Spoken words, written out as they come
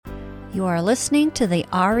You are listening to the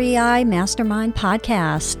REI Mastermind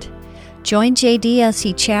Podcast. Join JD as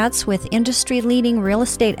he chats with industry-leading real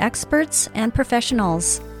estate experts and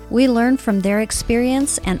professionals. We learn from their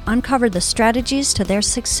experience and uncover the strategies to their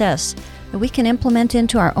success that we can implement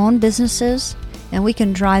into our own businesses, and we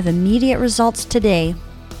can drive immediate results today.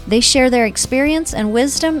 They share their experience and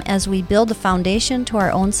wisdom as we build the foundation to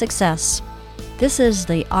our own success. This is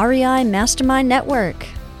the REI Mastermind Network.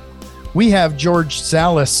 We have George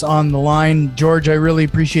Salas on the line. George, I really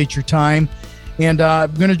appreciate your time. And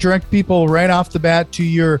I'm going to direct people right off the bat to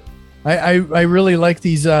your, I really like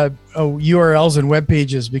these URLs and web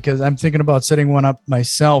pages because I'm thinking about setting one up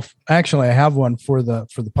myself. Actually, I have one for the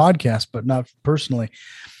podcast, but not personally.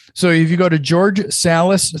 So if you go to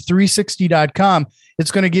georgesalas360.com,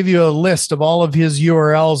 it's going to give you a list of all of his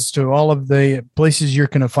URLs to all of the places you're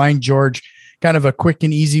going to find George, kind of a quick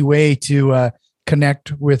and easy way to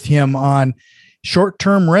connect with him on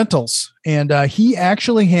short-term rentals. And he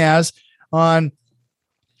actually has on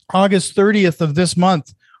August 30th of this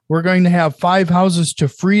month, we're going to have 5 Houses to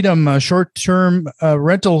Freedom short-term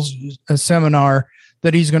rentals seminar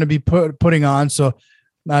that he's going to be putting on. So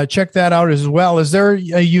check that out as well. Is there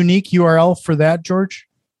a unique URL for that, George?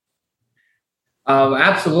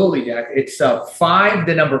 Absolutely, Jack. It's 5,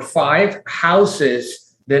 the number 5,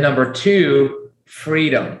 Houses, the number 2,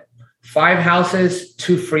 Freedom.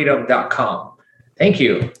 5houses2freedom.com. Thank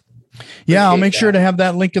you. Yeah, I'll make sure to have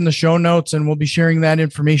that link in the show notes, and we'll be sharing that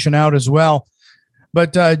information out as well.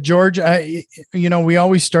 But George, we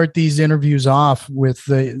always start these interviews off with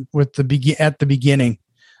at the beginning.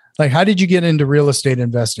 Like, how did you get into real estate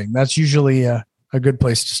investing? That's usually a good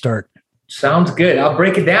place to start. Sounds good. I'll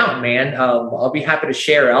break it down, man. I'll be happy to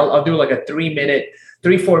share. I'll do like a 4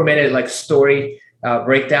 minute like story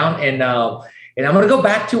breakdown, and I'm going to go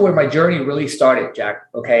back to where my journey really started, Jack.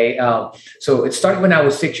 Okay. So it started when I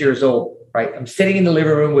was 6 years old, right? I'm sitting in the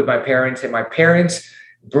living room with my parents, and my parents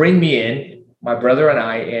bring me in, my brother and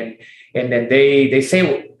I, and then they say,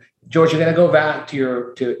 well, George, you're going to go back to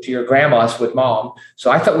your grandma's with mom. So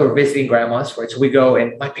I thought we were visiting grandma's, right? So we go,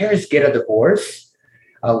 and my parents get a divorce.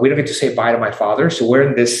 We don't get to say bye to my father. So we're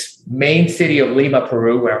in this main city of Lima,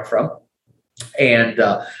 Peru, where I'm from. And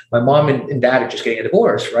my mom and dad are just getting a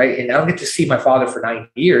divorce, right? And I don't get to see my father for 9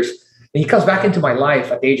 years. And he comes back into my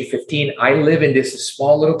life at the age of 15. I live in this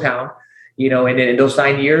small little town, and in those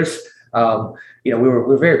 9 years, we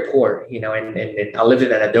were very poor, and I lived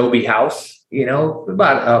in an adobe house,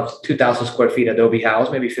 about 2,000 square feet adobe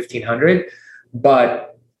house, maybe 1,500.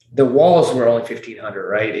 But the walls were only 1,500,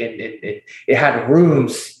 right? And it had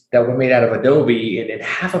rooms that were made out of adobe, and then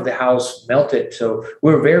half of the house melted. So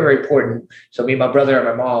we were very, very poor. So me, my brother, and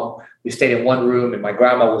my mom, we stayed in one room, and my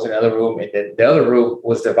grandma was in another room, and then the other room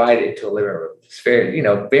was divided into a living room. It's very,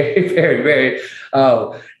 very, very, very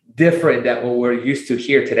different than what we're used to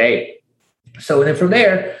here today. So then from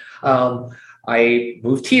there, I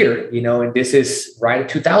moved here, and this is right in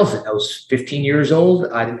 2000. I was 15 years old.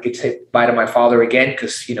 I didn't get to say bye to my father again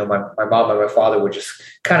because, my mom and my father were just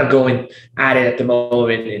kind of going at it at the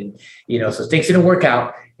moment. And, so things didn't work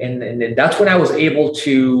out. And then that's when I was able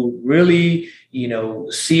to really,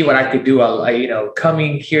 see what I could do.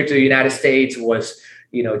 Coming here to the United States was,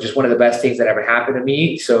 just one of the best things that ever happened to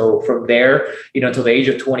me. So from there, until the age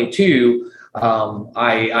of 22,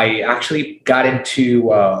 I actually got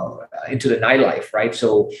into the nightlife, right?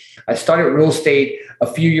 So I started real estate a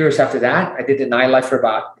few years after that. I did the nightlife for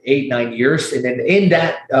about 8-9 years. And then in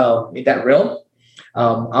that realm,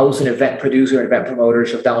 I was an event producer and event promoter.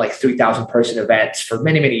 So I've done like 3,000 person events for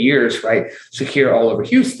many, many years, right? So here all over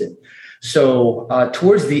Houston. So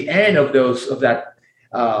towards the end of that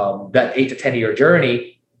 8 to 10 year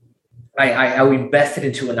journey, I invested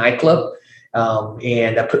into a nightclub.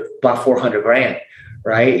 And I put about $400,000,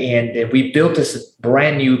 right? And we built this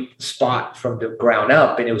brand new spot from the ground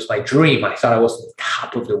up, and it was my dream. I thought I was the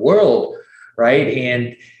top of the world, right?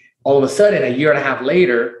 And all of a sudden, a year and a half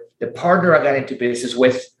later, the partner I got into business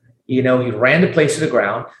with, he ran the place to the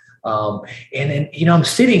ground. And then, I'm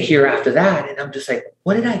sitting here after that, and I'm just like,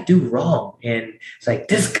 what did I do wrong? And it's like,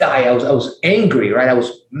 this guy, I was angry, right? I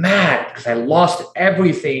was mad because I lost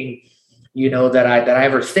everything that I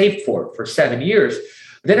ever saved for 7 years.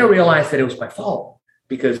 But then I realized that it was my fault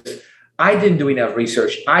because I didn't do enough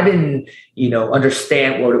research. I didn't,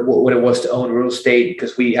 understand what it was to own real estate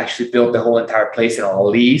because we actually built the whole entire place in a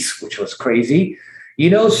lease, which was crazy,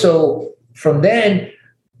 So from then,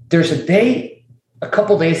 there's a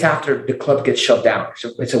couple days after the club gets shut down.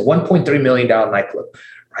 So it's a $1.3 million nightclub,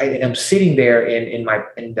 right? And I'm sitting there in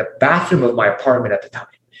the bathroom of my apartment at the time,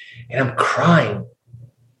 and I'm crying.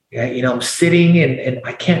 I'm sitting and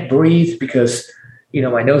I can't breathe because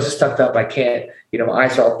my nose is stuck up. I can't, my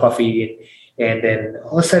eyes are all puffy. And then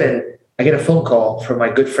all of a sudden I get a phone call from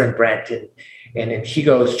my good friend, Brent. And then he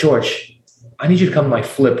goes, George, I need you to come to my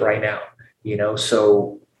flip right now.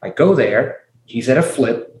 So I go there, he's at a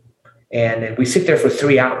flip, and then we sit there for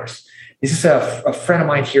 3 hours. This is a friend of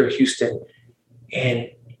mine here in Houston, and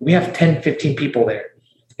we have 10, 15 people there.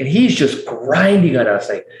 And he's just grinding on us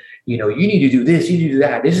like, you need to do this, you need to do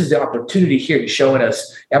that. This is the opportunity here. He's showing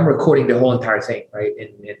us. I'm recording the whole entire thing, right,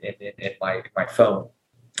 in my phone.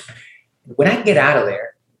 When I get out of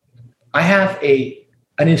there, I have an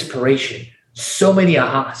inspiration, so many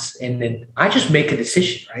ahas. And then I just make a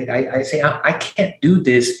decision, right? I say, I can't do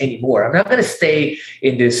this anymore. I'm not going to stay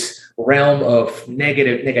in this realm of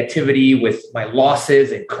negativity with my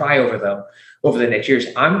losses and cry over them over the next years.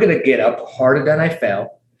 I'm going to get up harder than I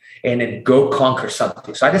fell and then go conquer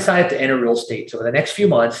something. So I decided to enter real estate. So for the next few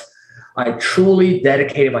months, I truly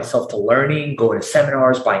dedicated myself to learning, going to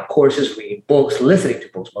seminars, buying courses, reading books, listening to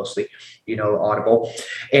books mostly, Audible.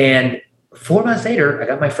 And 4 months later, I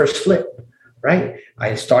got my first flip, right?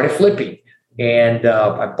 I started flipping, and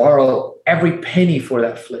I borrowed every penny for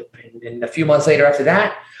that flip. And a few months later after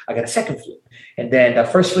that, I got a second flip. And then the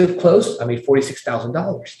first flip closed, I made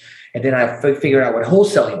 $46,000. And then I figured out what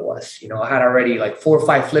wholesaling was. I had already like 4 or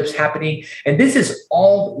 5 flips happening. And this is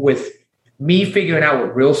all with me figuring out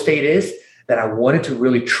what real estate is, that I wanted to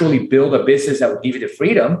really, truly build a business that would give you the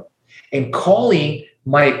freedom, and calling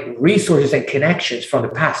my resources and connections from the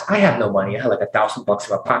past. I have no money. I had like $1,000 in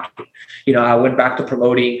my pocket. I went back to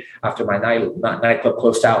promoting after my nightclub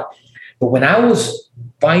closed out. But when I was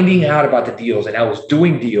finding out about the deals and I was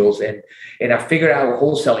doing deals and I figured out what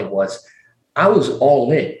wholesaling was, I was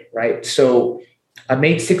all in, right? So I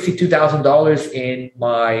made $62,000 in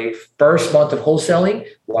my first month of wholesaling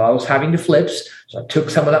while I was having the flips. So I took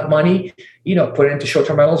some of that money, put it into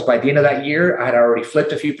short-term rentals. By the end of that year, I had already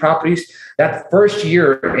flipped a few properties. That first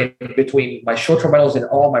year, in between my short-term rentals and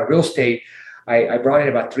all my real estate, I brought in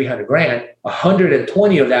about $300,000.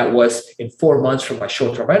 120 of that was in 4 months from my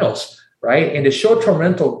short-term rentals, right? And the short-term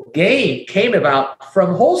rental gain came about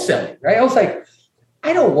from wholesaling, right? I was like,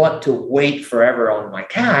 I don't want to wait forever on my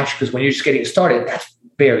cash, because when you're just getting started, that's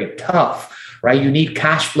very tough, right? You need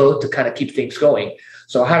cash flow to kind of keep things going.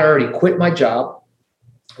 So I had already quit my job,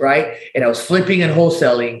 right? And I was flipping and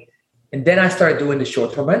wholesaling. And then I started doing the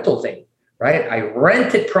short-term rental thing, right? I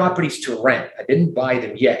rented properties to rent. I didn't buy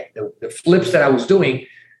them yet. The flips that I was doing,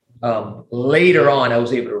 later on, I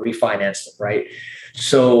was able to refinance them, right?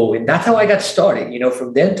 So, and that's how I got started.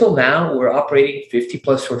 From then till now, we're operating 50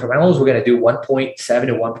 plus short-term rentals. We're going to do $1.7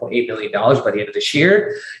 to $1.8 million by the end of this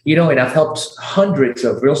year. And I've helped hundreds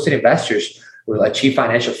of real estate investors will achieve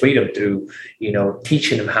financial freedom through,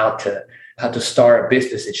 teaching them how to start a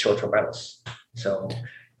business in short-term rentals. So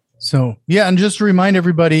yeah. And just to remind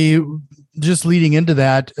everybody, just leading into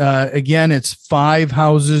that, again, it's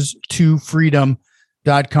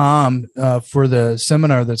 5houses2freedom.com for the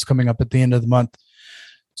seminar that's coming up at the end of the month.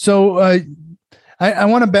 So I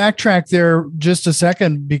want to backtrack there just a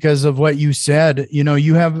second because of what you said.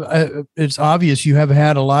 You have, it's obvious you have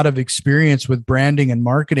had a lot of experience with branding and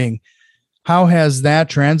marketing. How has that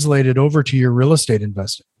translated over to your real estate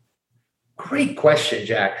investing? Great question,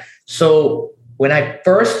 Jack. So when I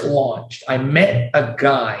first launched, I met a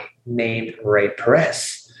guy named Ray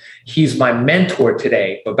Perez. He's my mentor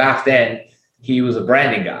today, but back then he was a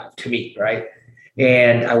branding guy to me, right?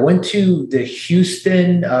 And I went to the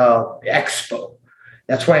Houston Expo.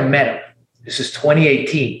 That's where I met him. This is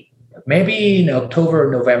 2018, maybe in October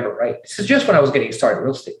or November, right? This is just when I was getting started in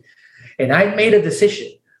real estate. And I made a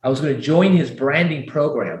decision. I was going to join his branding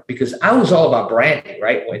program because I was all about branding,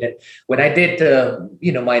 right? When I did,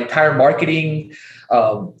 my entire marketing,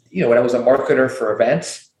 when I was a marketer for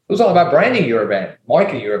events, it was all about branding your event,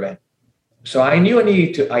 marketing your event. So I knew I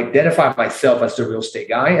needed to identify myself as the real estate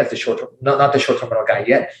guy, as the short-term, not the short-term rental guy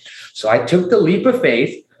yet. So I took the leap of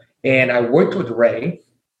faith and I worked with Ray,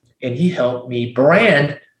 and he helped me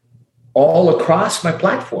brand all across my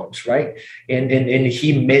platforms, right? And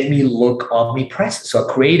he made me look omnipresent. So I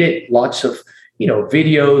created lots of,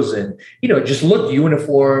 videos and, just look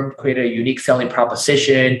uniform, created a unique selling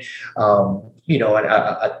proposition,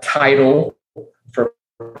 a title for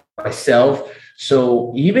myself.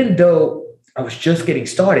 So even though I was just getting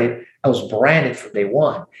started, I was branded from day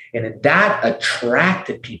one. And that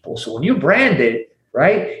attracted people. So when you branded,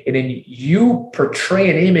 right, and then you portray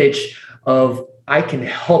an image of, I can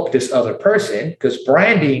help this other person, because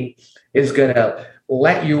branding is going to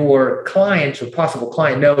let your clients or possible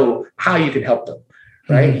client know how you can help them,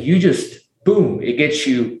 right? Mm-hmm. You just, boom, it gets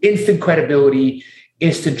you instant credibility,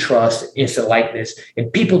 instant trust, instant likeness,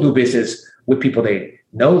 and people do business with people they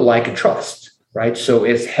know, like, and trust, right? So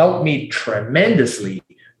it's helped me tremendously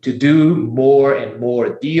to do more and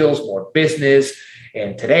more deals, more business,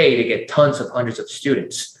 and today to get tons of hundreds of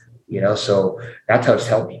students, so that's how it's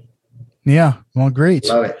helped me. Yeah. Well, great.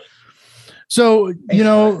 Love it. So,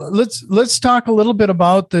 let's talk a little bit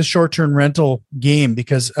about the short-term rental game,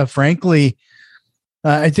 because frankly,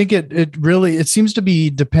 I think it really seems to be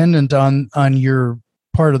dependent on your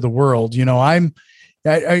part of the world.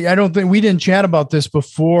 I don't think we didn't chat about this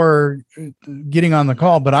before getting on the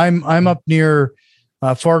call, but I'm up near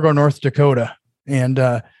Fargo, North Dakota, and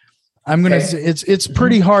I'm going to say it's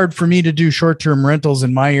pretty hard for me to do short-term rentals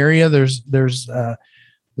in my area. There's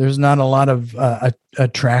not a lot of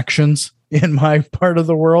attractions in my part of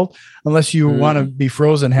the world, unless you want to be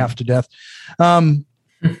frozen half to death.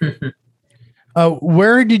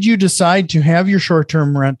 Where did you decide to have your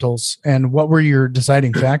short-term rentals, and what were your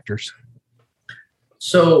deciding factors?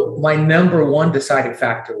 So my number one deciding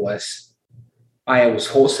factor was I was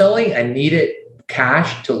wholesaling. I needed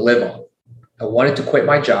cash to live on. I wanted to quit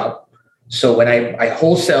my job. So when I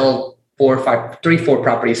wholesaled 4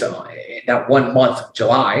 properties in that 1 month,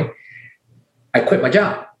 July, I quit my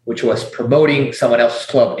job, which was promoting someone else's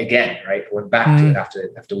club again, right? Went back to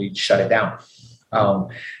it after we shut it down.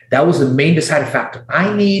 That was the main deciding factor.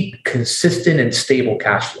 I need consistent and stable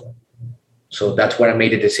cash flow. So that's when I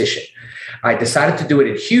made a decision. I decided to do it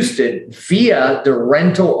in Houston via the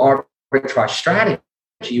rental arbitrage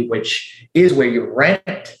strategy, which is where you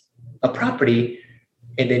rent a property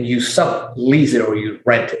and then you sublease it or you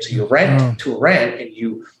rent it. So you rent to rent, and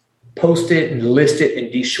you post it and list it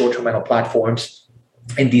in these short-term rental platforms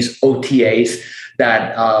and these OTAs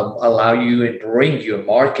that allow you and bring you and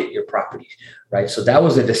market your property, right? So that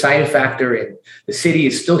was a deciding factor. And the city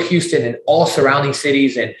is still Houston and all surrounding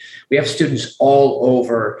cities. And we have students all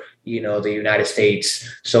over, the United States.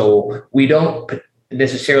 So we don't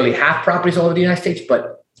necessarily have properties all over the United States,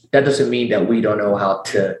 but that doesn't mean that we don't know how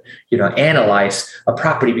to, analyze a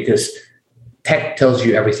property, because tech tells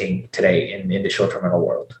you everything today in the short-term rental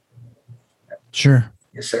world. Sure.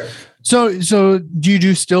 Yes, sir. So do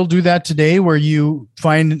you still do that today, where you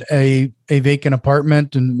find a vacant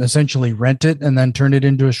apartment and essentially rent it and then turn it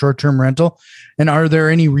into a short-term rental? And are there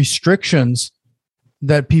any restrictions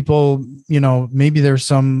that people, maybe there's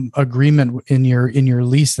some agreement in your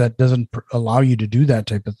lease that doesn't allow you to do that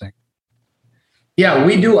type of thing? Yeah,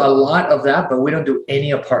 we do a lot of that, but we don't do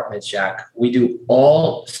any apartments, Jack. We do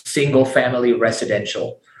all single family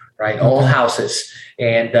residential, right? Okay. All houses.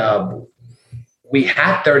 And we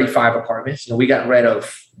had 35 apartments, and we got rid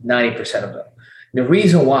of 90% of them. And the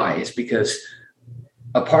reason why is because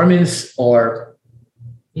apartments are,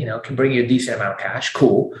 can bring you a decent amount of cash,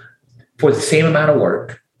 cool, for the same amount of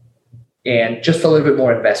work and just a little bit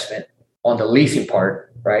more investment on the leasing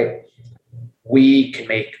part, right? We can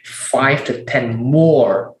make 5 to 10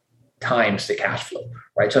 more times the cash flow,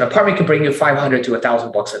 right? So an apartment can bring you $500 to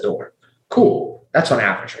 $1,000 a door. Cool. That's on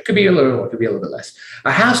average. It could be a little more, it could be a little bit less.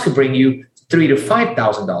 A house could bring you $3,000 to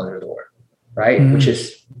 $5,000 a door, right? Which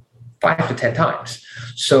is 5 to 10 times.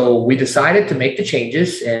 So we decided to make the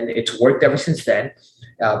changes, and it's worked ever since then.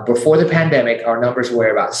 Before the pandemic, our numbers were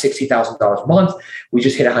about $60,000 a month. We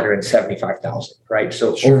just hit $175,000, right?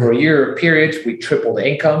 So over a year period, we tripled the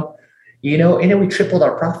income, and then we tripled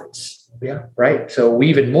our profits. Yeah, right. So we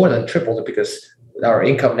even more than tripled it, because our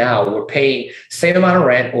income now, we're paying same amount of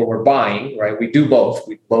rent, or we're buying, right? We do both.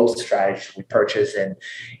 We both strategies. We purchase and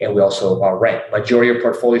we also rent. Majority of our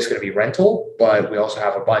portfolio is going to be rental, but we also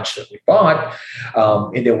have a bunch that we bought.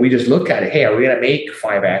 And then we just look at it. Hey, are we going to make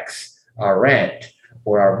 5X our rent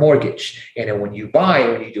or our mortgage? And then when you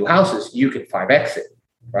do houses, you can 5X it,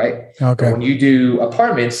 right? Okay. But when you do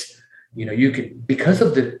apartments, you can, because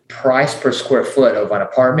of the price per square foot of an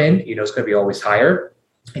apartment, it's going to be always higher.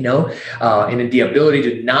 And then the ability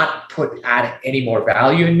to not add any more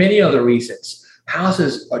value, and many other reasons.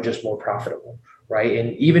 Houses are just more profitable, right?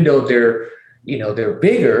 And even though they're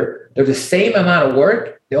bigger, they're the same amount of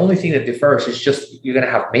work. The only thing that differs is just you're going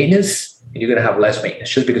to have maintenance and you're going to have less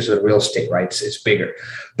maintenance, just because of the real estate, right? It's bigger.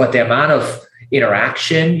 But the amount of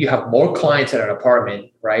interaction, you have more clients at an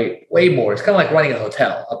apartment, right? Way more. It's kind of like running a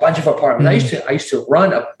hotel, a bunch of apartments. I used to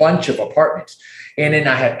run a bunch of apartments, and then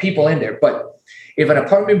I had people in there. But if an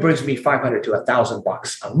apartment brings me $500 to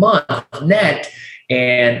 $1,000 a month net,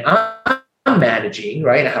 and I'm managing,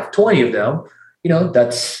 right, I have 20 of them,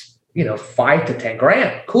 that's, 5 to 10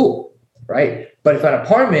 grand. Cool. Right. But if an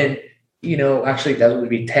apartment, actually that would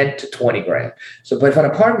be 10 to 20 grand. So, but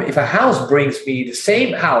if a house brings me the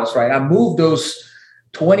same house, right, I move those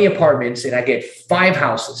 20 apartments and I get 5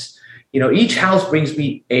 houses, each house brings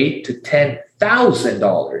me $8,000 to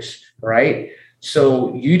 $8,000, right?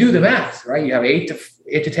 So you do the math, right? You have eight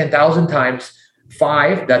to 10,000 times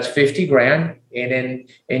 5, that's 50 grand. And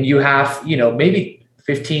you have, maybe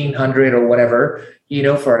 1,500 or whatever,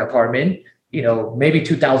 for an apartment, maybe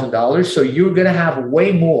 $2,000. So you're going to have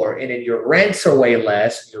way more. And then your rents are way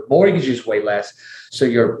less, your mortgage is way less. So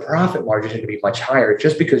your profit margin is going to be much higher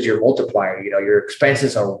just because your multiplier, your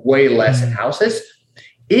expenses are way less in houses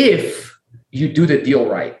if you do the deal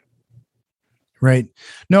right. Right.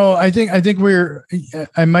 No, I think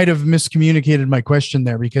I might have miscommunicated my question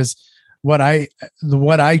there, because what I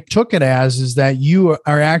took it as is that you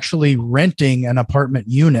are actually renting an apartment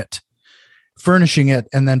unit, furnishing it,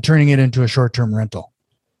 and then turning it into a short-term rental.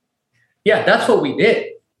 Yeah, that's what we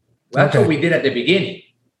did. That's what we did at the beginning.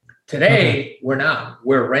 Today, we're not.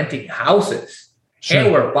 We're renting houses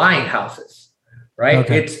and we're buying houses, right?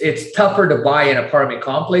 Okay. It's tougher to buy an apartment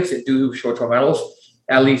complex and do short-term rentals,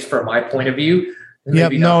 at least from my point of view.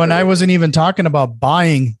 Yep. No, and I wasn't even talking about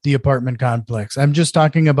buying the apartment complex. I'm just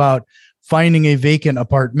talking about finding a vacant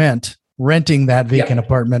apartment, renting that vacant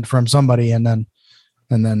apartment from somebody, and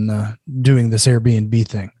then doing this Airbnb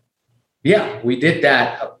thing. Yeah, we did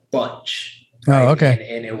that a bunch. Right? Oh,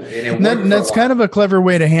 okay. And that's kind of a clever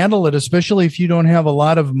way to handle it, especially if you don't have a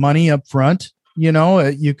lot of money up front.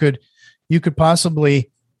 You could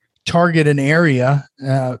possibly target an area,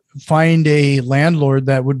 find a landlord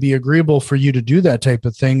that would be agreeable for you to do that type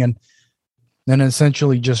of thing, and then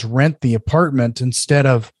essentially just rent the apartment instead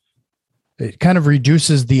of. It kind of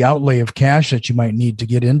reduces the outlay of cash that you might need to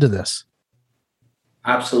get into this.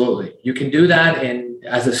 Absolutely. You can do that. And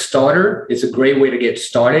as a starter, it's a great way to get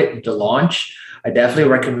started, to launch. I definitely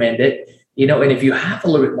recommend it. And if you have a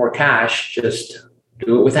little bit more cash, just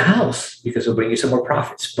do it with a house because it'll bring you some more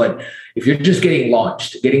profits. But if you're just getting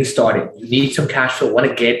launched, getting started, you need some cash flow, want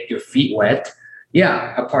to get your feet wet.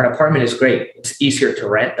 Yeah, an apartment is great. It's easier to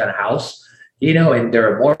rent than a house, and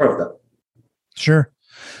there are more of them. Sure.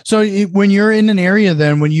 So when you're in an area,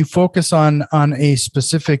 then when you focus on a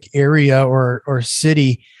specific area or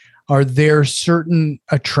city, are there certain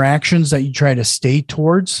attractions that you try to stay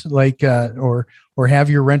towards, like or have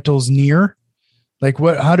your rentals near? Like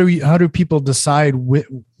how do people decide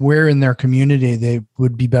where in their community they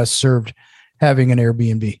would be best served having an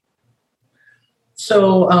Airbnb?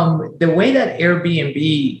 So the way that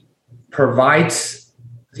Airbnb provides,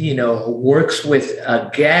 works with a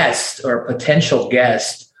guest or a potential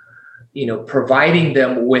guest, providing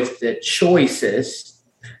them with the choices,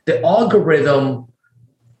 the algorithm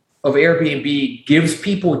of Airbnb gives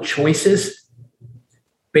people choices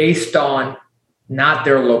based on not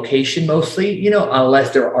their location mostly,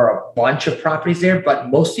 unless there are a bunch of properties there, but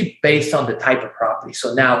mostly based on the type of property.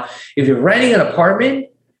 So now if you're renting an apartment,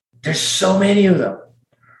 there's so many of them,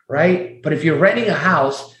 right? But if you're renting a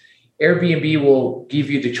house, Airbnb will give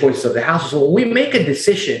you the choice of the house. So when we make a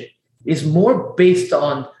decision, it's more based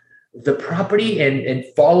on the property and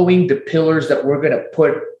following the pillars that we're going to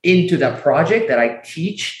put into that project that I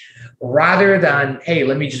teach, rather than, hey,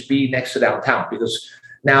 let me just be next to downtown. Because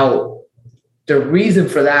now the reason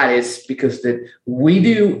for that is because we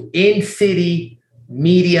do in-city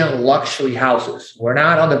median luxury houses. We're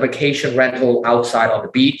not on the vacation rental outside on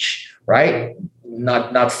the beach, right?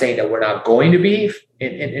 Not saying that we're not going to be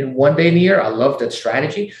in one day near. I love that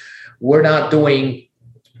strategy. We're not doing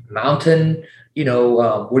mountain,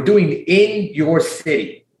 we're doing in your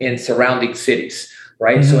city, in surrounding cities,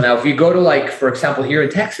 right? Mm-hmm. So now if you go to, for example, here in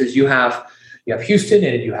Texas, you have Houston,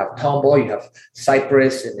 and you have Tomball, you have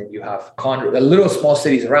Cypress, and then you have Conroe, the little small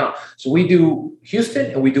cities around. So we do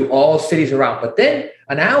Houston and we do all cities around. But then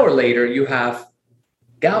an hour later, you have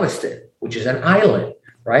Galveston, which is an island,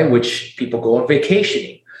 right? Which people go on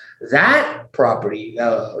vacationing. That property,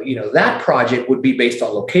 that project would be based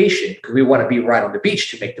on location because we want to be right on the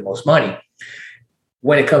beach to make the most money.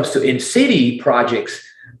 When it comes to in-city projects,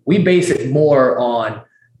 we base it more on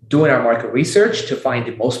doing our market research to find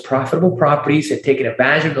the most profitable properties and taking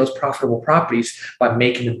advantage of those profitable properties by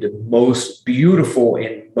making them the most beautiful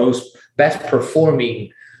and most best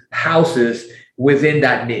performing houses within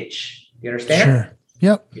that niche. You understand? Sure.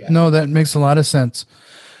 Yep. Yeah. No, that makes a lot of sense.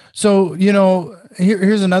 So,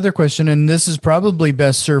 here's another question, and this is probably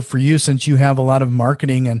best served for you since you have a lot of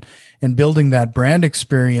marketing and building that brand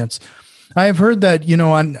experience. I have heard that,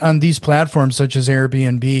 on these platforms such as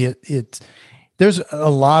Airbnb, there's a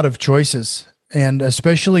lot of choices. And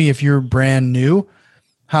especially if you're brand new,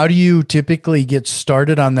 how do you typically get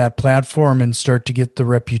started on that platform and start to get the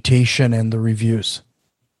reputation and the reviews?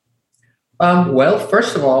 Well,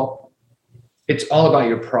 first of all, it's all about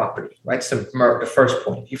your property, right? It's the first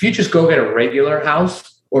point. If you just go get a regular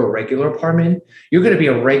house or a regular apartment, you're going to be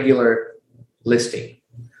a regular listing.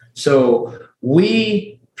 So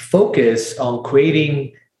we focus on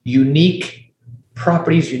creating unique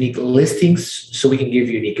properties, unique listings, so we can give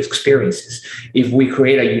unique experiences. If we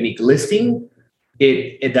create a unique listing,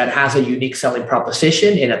 it that has a unique selling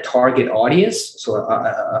proposition and a target audience, so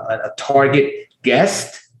a target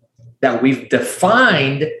guest that we've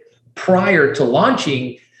defined prior to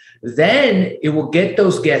launching, then it will get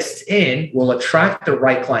those guests in, will attract the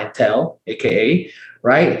right clientele, aka,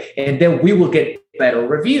 right? And then we will get better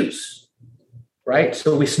reviews, right?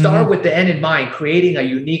 So we start with the end in mind, creating a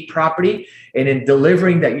unique property and then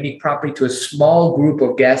delivering that unique property to a small group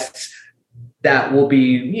of guests that will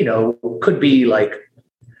be, could be like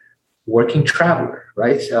working traveler,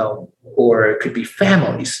 right? Or it could be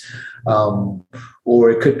families,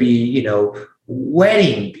 or it could be,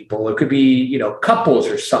 wedding people, it could be, couples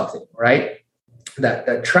or something, right?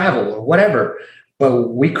 That travel or whatever. But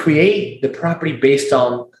we create the property based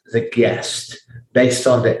on the guest, based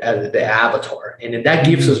on the avatar, and then that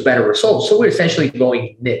gives us better results. So we're essentially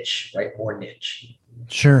going niche, right? More niche.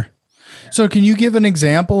 Sure. So can you give an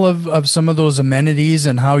example of some of those amenities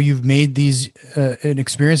and how you've made these an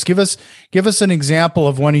experience? Give us an example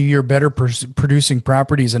of one of your better producing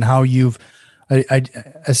properties and how you've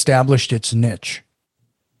established its niche.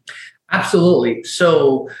 Absolutely.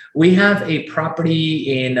 So we have a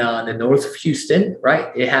property in the north of Houston,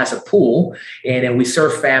 right? It has a pool, and then we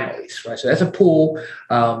serve families, right? So that's a pool.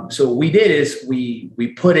 So what we did is we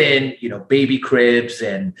put in, baby cribs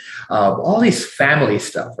and all these family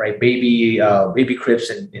stuff, right? Baby cribs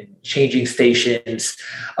and changing stations.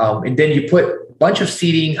 And then you put a bunch of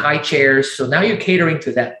seating, high chairs. So now you're catering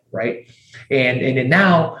to that, right? And then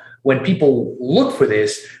now, when people look for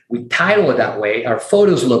this, we title it that way. Our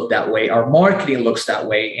photos look that way. Our marketing looks that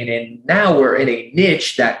way. And then now we're in a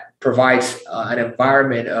niche that provides an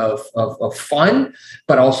environment of fun,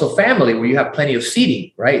 but also family, where you have plenty of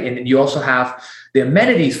seating, right? And then you also have the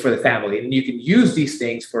amenities for the family. And you can use these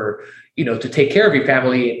things for, to take care of your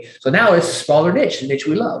family. So now it's a smaller niche, the niche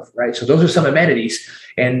we love, right? So those are some amenities.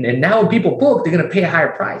 And now when people book, they're going to pay a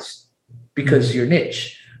higher price because you're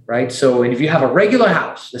niche. Right. So, and if you have a regular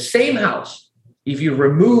house, the same house, if you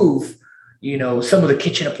remove, some of the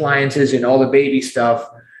kitchen appliances and all the baby stuff,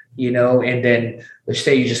 and then let's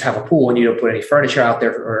say you just have a pool and you don't put any furniture out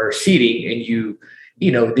there or seating, and you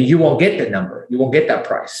won't get the number, you won't get that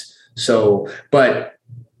price. So, but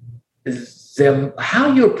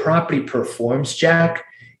how your property performs, Jack,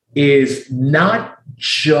 is not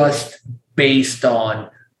just based on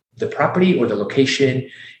the property or the location.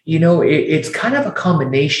 It's kind of a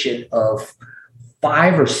combination of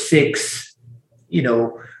 5 or 6,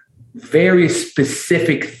 very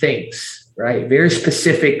specific things, right? Very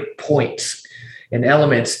specific points and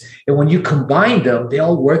elements. And when you combine them, they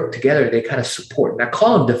all work together. They kind of support. And I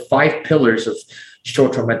call them the 5 pillars of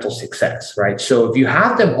short-term rental success, right? So if you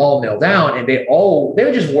have them all nailed down and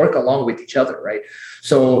they'll just work along with each other, right?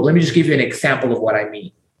 So let me just give you an example of what I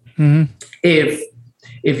mean. Mm-hmm. If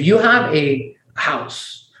you have a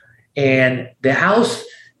house, and the house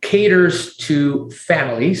caters to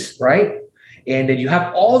families, right? And then you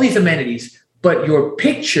have all these amenities, but your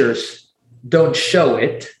pictures don't show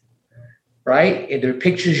it, right? And the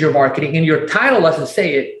pictures you're marketing and your title doesn't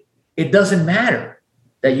say it. It doesn't matter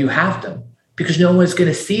that you have them because no one's going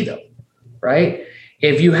to see them, right?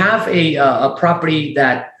 If you have a property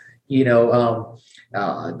that,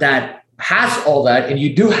 that has all that, and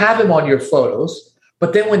you do have them on your photos,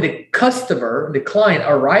 but then when the customer, the client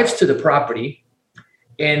arrives to the property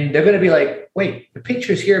and they're going to be like, wait, the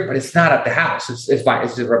picture's here, but it's not at the house. It's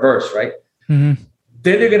the reverse, right? Mm-hmm.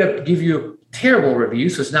 Then they're going to give you a terrible review.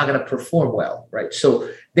 So it's not going to perform well, right? So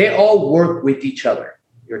they all work with each other,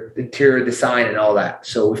 your interior design and all that.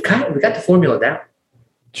 So we got the formula down.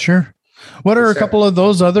 Sure. What are a couple of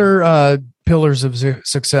those other pillars of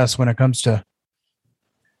success when it comes to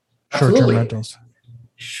short-term rentals?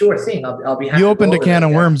 Sure thing. I'll be happy. You opened a can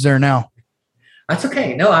of worms there now. That's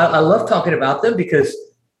okay. No, I love talking about them because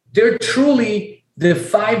they're truly the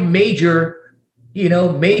 5 major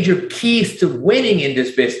keys to winning in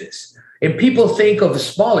this business. And people think of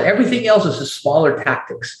everything else is a smaller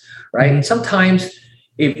tactics, right? Mm-hmm. And sometimes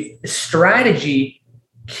if strategy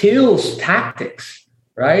kills tactics,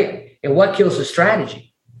 right? And what kills the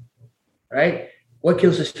strategy, right? What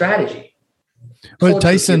kills the strategy? Well,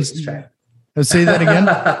 Tyson's... Say that again.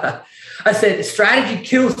 I said strategy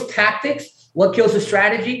kills tactics. What kills the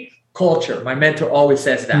strategy? Culture. My mentor always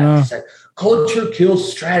says that. He said, culture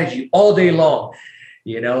kills strategy all day long.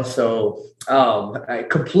 So I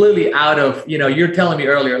completely out of, you're telling me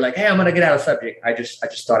earlier, like, hey, I'm going to get out of subject. I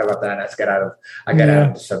just thought about that. And I got out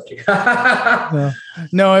of the subject.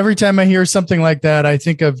 No, every time I hear something like that, I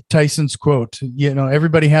think of Tyson's quote,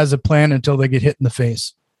 everybody has a plan until they get hit in the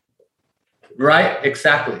face. Right.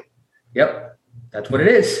 Exactly. Yep. That's what it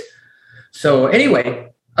is. So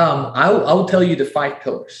anyway, I'll tell you the 5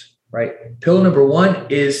 pillars, right? Pillar number 1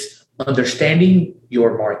 is understanding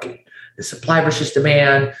your market. The supply versus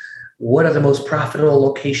demand. What are the most profitable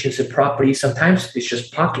locations and properties? Sometimes it's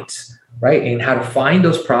just pockets, right? And how to find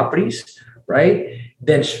those properties, right?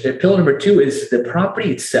 Then pillar number 2 is the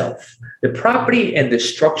property itself, the property and the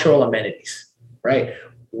structural amenities, right?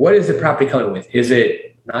 What is the property coming with? Is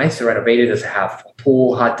it nice and renovated? Does it have a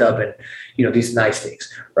pool, hot tub, and these nice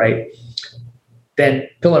things, right? Then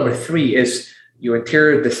pillar number 3 is your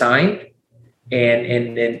interior design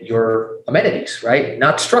and then your amenities, right?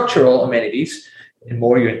 Not structural amenities, and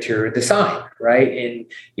more your interior design, right?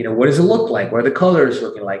 And what does it look like? What are the colors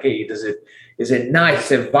looking like? Hey, is it nice?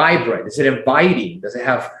 Is it vibrant? Is it inviting? Does it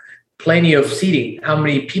have plenty of seating? How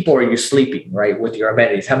many people are you sleeping, right, with your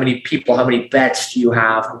amenities? How many people? How many beds do you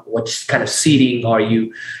have? What kind of seating are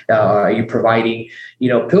you providing?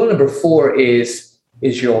 Pillar number 4 is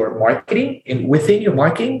your marketing. And within your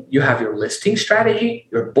marketing, you have your listing strategy,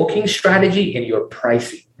 your booking strategy, and your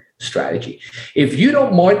pricing strategy. If you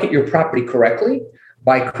don't market your property correctly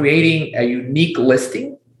by creating a unique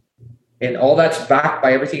listing, and all that's backed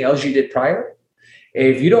by everything else you did prior,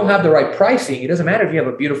 if you don't have the right pricing, it doesn't matter if you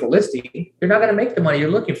have a beautiful listing, you're not going to make the money you're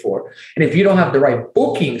looking for. And if you don't have the right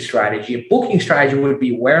booking strategy would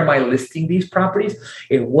be, where am I listing these properties?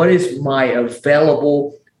 And what is my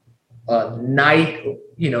available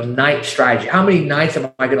night strategy? How many nights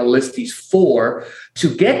am I going to list these for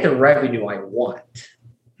to get the revenue I want?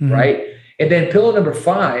 Mm-hmm. Right. And then pillar number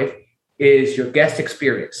 5 is your guest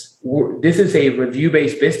experience. This is a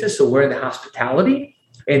review-based business. So we're in the hospitality.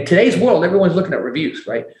 In today's world, everyone's looking at reviews,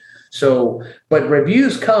 right? So, but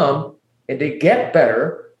reviews come and they get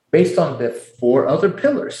better based on the 4 other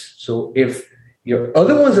pillars. So if your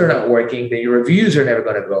other ones are not working, then your reviews are never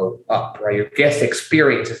going to go up, right? Your guest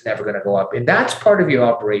experience is never going to go up. And that's part of your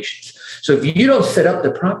operations. So if you don't set up the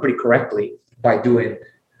property correctly by doing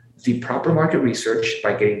the proper market research,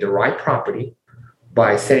 by getting the right property,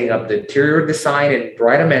 by setting up the interior design and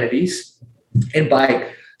right amenities, and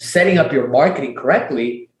by setting up your marketing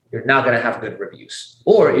correctly, you're not going to have good reviews.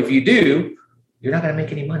 Or if you do, you're not going to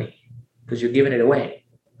make any money because you're giving it away,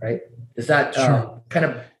 right? Does that kind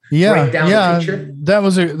of break down the picture?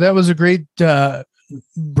 That was a great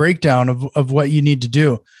breakdown of what you need to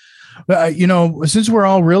do. Since we're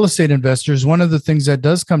all real estate investors, one of the things that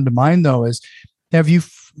does come to mind, though, is have you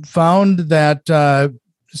found that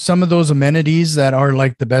some of those amenities that are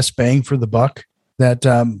like the best bang for the buck that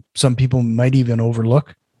some people might even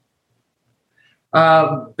overlook?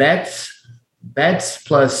 Bets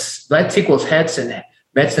equals heads, and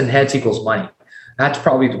bets and heads equals money. That's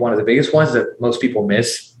probably one of the biggest ones that most people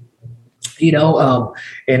miss. And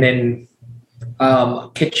then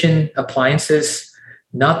kitchen appliances,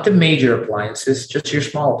 not the major appliances, just your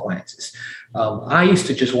small appliances. I used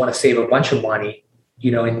to just want to save a bunch of money,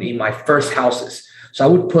 in my first houses. So I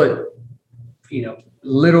would put,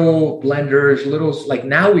 little blenders, like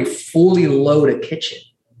now we fully load a kitchen.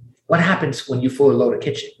 What happens when you fully load a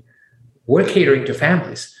kitchen? We're catering to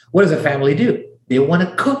families. What does a family do? They want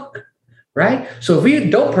to cook, right? So if we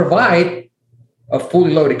don't provide a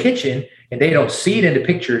fully loaded kitchen and they don't see it in the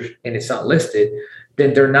pictures and it's not listed,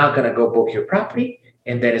 then they're not going to go book your property.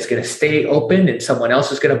 And then it's going to stay open and someone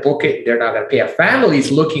else is going to book it. They're not going to pay. A family is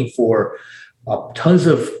looking for tons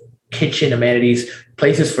of kitchen amenities,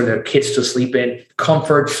 places for their kids to sleep in,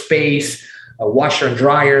 comfort, space, a washer and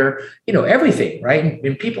dryer, everything, right?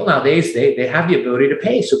 And people nowadays, they have the ability to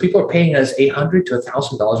pay. So people are paying us $800 to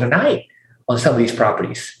 $1,000 a night on some of these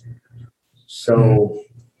properties. So,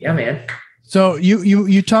 yeah, man. So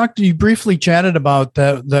you briefly chatted about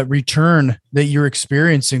the return that you're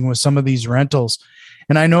experiencing with some of these rentals.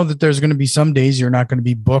 And I know that there's going to be some days you're not going to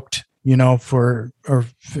be booked,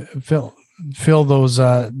 fill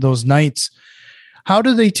those nights. How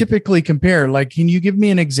do they typically compare? Like, can you give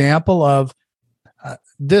me an example of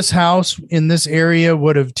this house in this area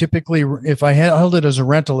would have typically, if I held it as a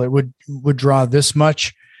rental, it would draw this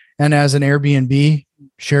much, and as an Airbnb,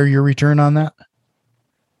 share your return on that?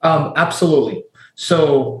 Absolutely.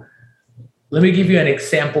 So let me give you an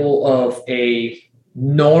example of a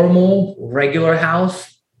normal, regular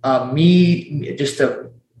house, just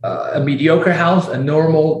a mediocre house, a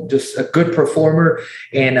normal, just a good performer,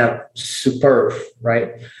 and a superb,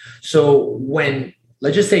 right? So when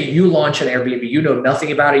let's just say you launch an Airbnb, you know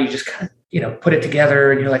nothing about it. You just kind of, put it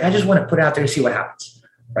together and you're like, I just want to put it out there and see what happens.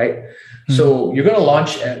 Right. Mm-hmm. So you're going to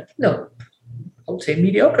launch I would say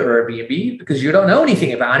mediocre Airbnb because you don't know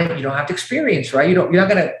anything about it. You don't have to experience, right? You're not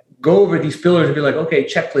going to go over these pillars and be like, okay,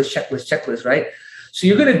 checklist, right? So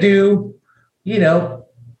you're going to do,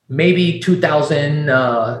 maybe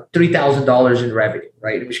 $2,000, $3,000 in revenue,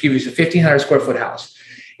 right? Which gives you a 1,500 square foot house.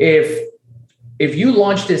 If you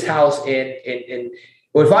launch this house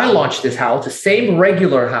or if I launch this house, the same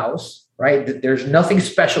regular house, right? There's nothing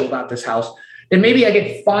special about this house, then maybe I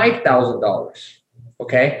get $5,000.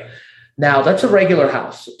 Okay. Now that's a regular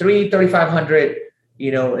house, $3,500,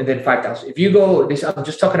 and then $5,000. If you go, I'm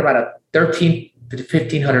just talking about a 1,300 to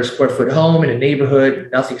 1,500 square foot home in a neighborhood,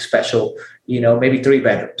 nothing special, maybe 3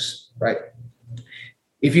 bedrooms, right?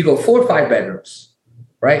 If you go 4 or 5 bedrooms,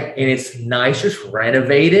 right, and it's nice, just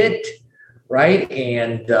renovated, right,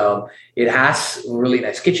 and it has a really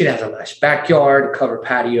nice kitchen, it has a nice backyard, covered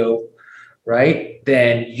patio, right?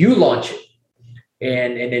 Then you launch it,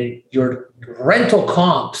 and then your rental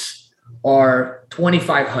comps are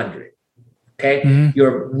 $2,500. Okay. Mm-hmm.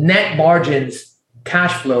 Your net margins,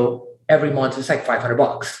 cash flow every month is like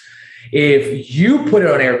 $500. If you put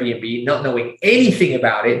it on Airbnb, not knowing anything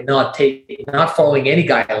about it, not following any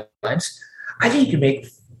guidelines, I think you can make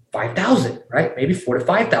 $5,000, right? Maybe $4,000 to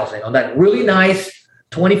 $5,000 on that really nice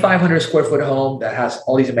 2,500 square foot home that has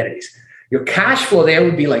all these amenities. Your cash flow there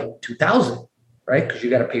would be like $2,000, right? Because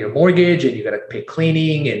you got to pay your mortgage and you got to pay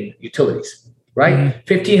cleaning and utilities. Right?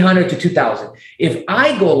 Mm-hmm. $1,500 to $2,000. If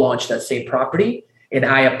I go launch that same property and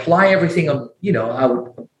I apply everything I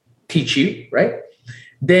would teach you, right?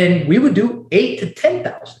 Then we would do $8,000 to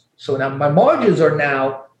 $10,000. So now my margins are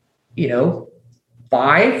now, $5,000,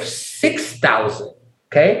 $6,000.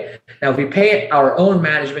 Okay. Now if we pay our own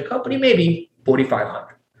management company, maybe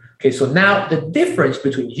 $4,500. Okay. So now the difference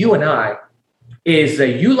between you and I is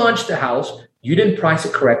that you launched the house, you didn't price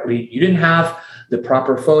it correctly, you didn't have the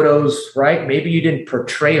proper photos, right? Maybe you didn't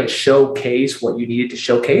portray or showcase what you needed to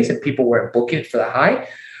showcase, and people weren't booking it for the high,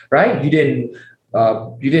 right? You didn't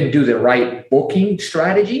do the right booking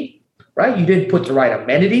strategy, right? You didn't put the right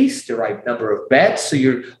amenities, the right number of beds. So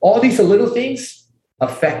all these little things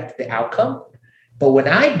affect the outcome. But when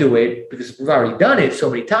I do it, because we've already done it so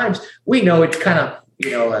many times, we know it's kind of,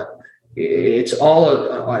 it's all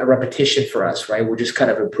a repetition for us, right? We're just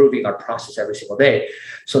kind of improving our process every single day.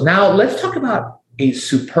 So now let's talk about a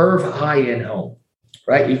superb high-end home,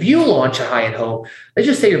 right? If you launch a high-end home, let's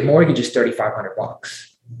just say your mortgage is $3,500,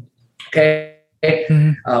 okay?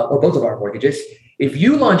 Mm-hmm. Or both of our mortgages. If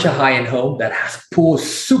you launch a high-end home that has a pool,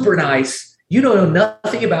 super nice, you don't know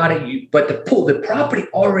nothing about it, but the property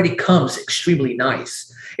already comes extremely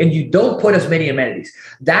nice, and you don't put as many amenities.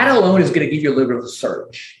 That alone is going to give you a little bit of a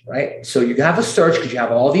surge, right? So you have a surge because you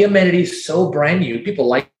have all the amenities, so brand new. People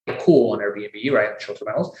like cool on Airbnb, right? Short-term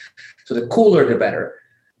rentals. So the cooler, the better,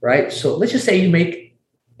 right? So let's just say you make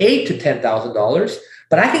 $8,000 to $10,000,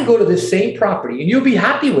 but I can go to the same property and you'll be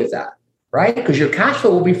happy with that, right? Because your cash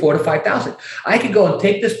flow will be $4,000 to $5,000. I could go and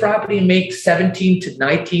take this property and make $17,000 to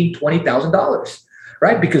 $19,000, $20,000,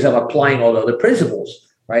 right? Because I'm applying all the other principles,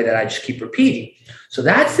 right? That I just keep repeating. So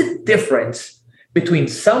that's the difference between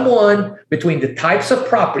the types of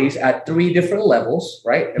properties at 3 different levels,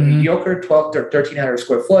 right? A mediocre 1,200 to 1,300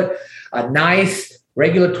 square foot, a nice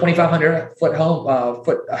regular 2,500 foot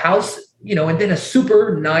house, and then a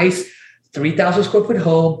super nice 3,000 square foot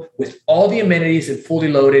home with all the amenities and fully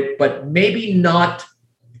loaded, but maybe not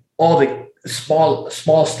all the small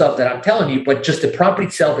stuff that I'm telling you, but just the property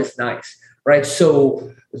itself is nice, right?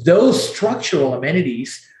 So those structural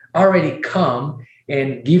amenities already come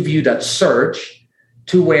and give you that surge,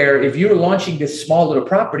 to where if you're launching this small little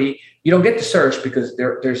property, you don't get the surge because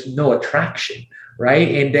there's no attraction,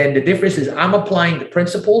 right? And then the difference is I'm applying the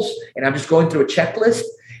principles and I'm just going through a checklist,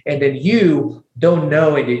 and then you don't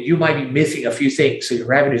know, and you might be missing a few things, so your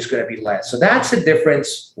revenue is going to be less. So that's the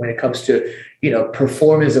difference when it comes to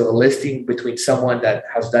performance of a listing between someone that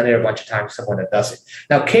has done it a bunch of times and someone that doesn't.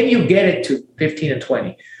 Now, can you get it to 15 and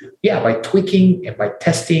 20? Yeah, by tweaking and by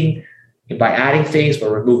testing and by adding things, by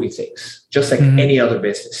removing things, just like any other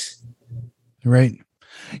business. Right.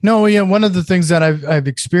 No, yeah. One of the things that I've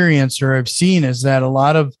experienced or I've seen is that a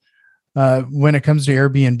lot of when it comes to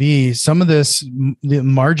Airbnb, some of the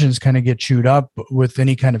margins kind of get chewed up with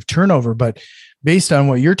any kind of turnover. But based on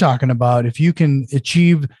what you're talking about, if you can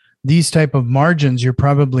achieve these type of margins, you're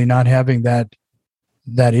probably not having that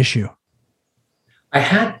issue. I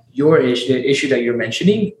had the issue that you're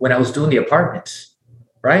mentioning when I was doing the apartments,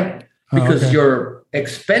 right? Because your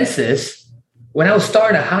expenses, when I was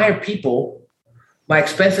starting to hire people, my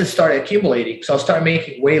expenses started accumulating. So I started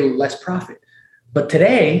making way less profit. But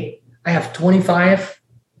today I have 25,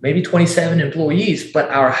 maybe 27 employees, but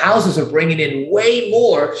our houses are bringing in way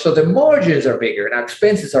more. So the margins are bigger and our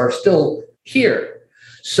expenses are still here.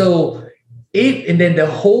 So and then the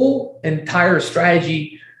whole entire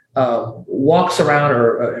strategy walks around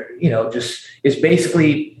or just is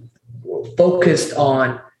basically focused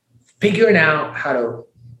on figuring out how to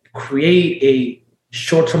create a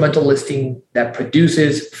short-term rental listing that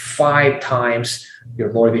produces 5 times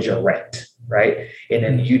your mortgage or rent, right? And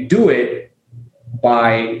then you do it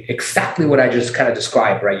by exactly what I just kind of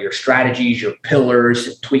described, right? Your strategies, your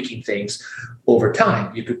pillars, tweaking things over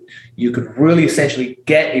time. You could really essentially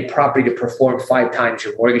get a property to perform 5 times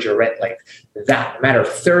your mortgage or rent like that, in a matter of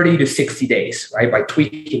 30 to 60 days, right? By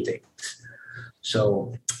tweaking things.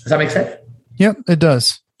 So does that make sense? Yep, it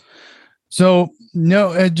does. So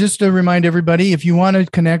just to remind everybody, if you want to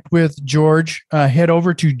connect with George, head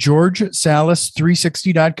over to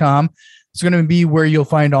georgesalas360.com. It's going to be where you'll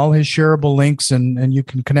find all his shareable links and you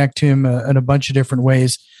can connect to him in a bunch of different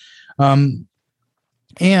ways. And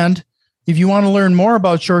if you want to learn more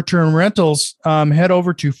about short-term rentals, head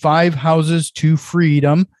over to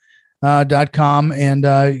 5houses2freedom.com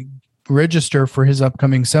and register for his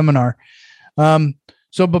upcoming seminar.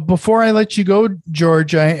 But before I let you go,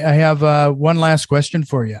 George, I have one last question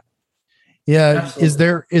for you. Yeah.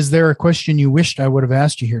 Absolutely. Is there a question you wished I would have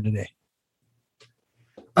asked you here today?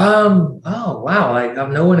 Oh, wow.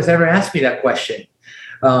 No one has ever asked me that question.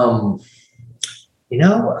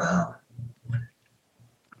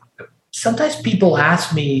 Sometimes people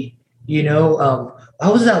ask me,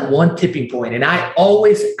 what was that one tipping point? And I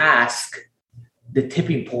always ask the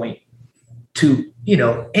tipping point to,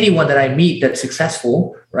 anyone that I meet that's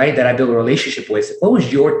successful, right? That I build a relationship with. What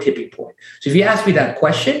was your tipping point? So if you asked me that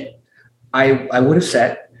question, I would have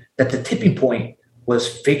said that the tipping point was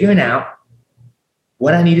figuring out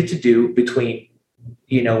what I needed to do between,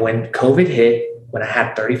 when COVID hit, when I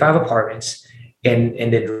had 35 apartments and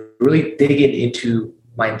then really digging into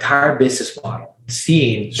my entire business model,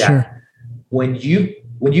 seeing that when you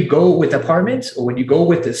go with apartments or when you go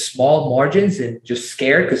with the small margins and just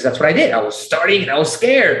scared, because that's what I did. I was starting and I was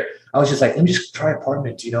scared. I was just like, let me just try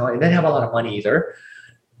apartments, I didn't have a lot of money either,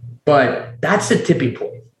 but that's the tipping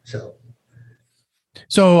point.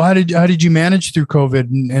 So how did you manage through COVID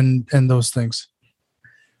and those things?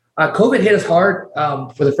 COVID hit us hard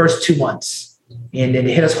for the first 2 months. And then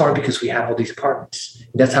it hit us hard because we had all these apartments.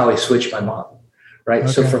 And that's how I switched my model, right?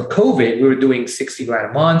 Okay. So for COVID, we were doing $60,000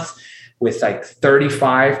 a month with like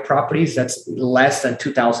 35 properties. That's less than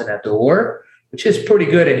 $2,000 a door, which is pretty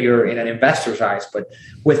good in an investor's eyes. But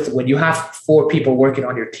when you have 4 people working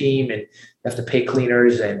on your team and you have to pay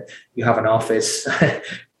cleaners and you have an office,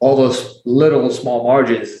 all those little small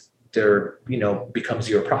margins, become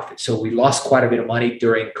zero profit. So we lost quite a bit of money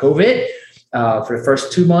during COVID for the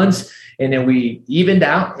first 2 months. And then we evened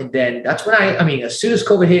out. And then that's when as soon as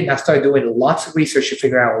COVID hit, I started doing lots of research to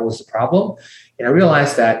figure out what was the problem. And I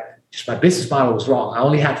realized that just my business model was wrong. I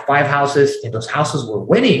only had 5 houses and those houses were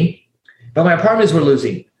winning, but my apartments were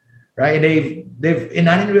losing. Right. And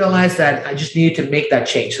I didn't realize that I just needed to make that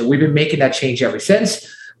change. So we've been making that change ever since.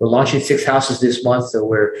 We're launching 6 houses this month. So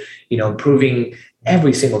we're, improving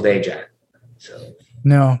every single day, Jack. So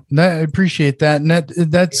I appreciate that. And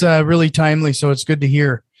that's really timely. So it's good to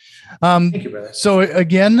hear. Thank you, brother. So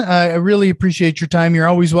again, I really appreciate your time. You're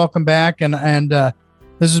always welcome back. And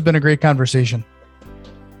this has been a great conversation.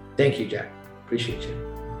 Thank you, Jack. Appreciate you.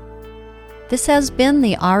 This has been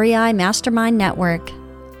the REI Mastermind Network.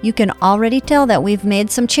 You can already tell that we've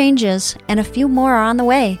made some changes and a few more are on the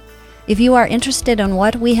way. If you are interested in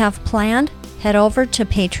what we have planned, head over to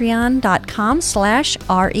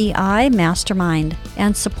patreon.com/REI Mastermind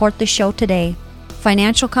and support the show today.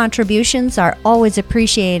 Financial contributions are always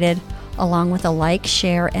appreciated, along with a like,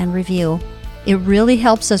 share, and review. It really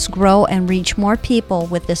helps us grow and reach more people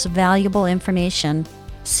with this valuable information.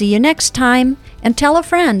 See you next time, and tell a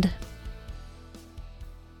friend.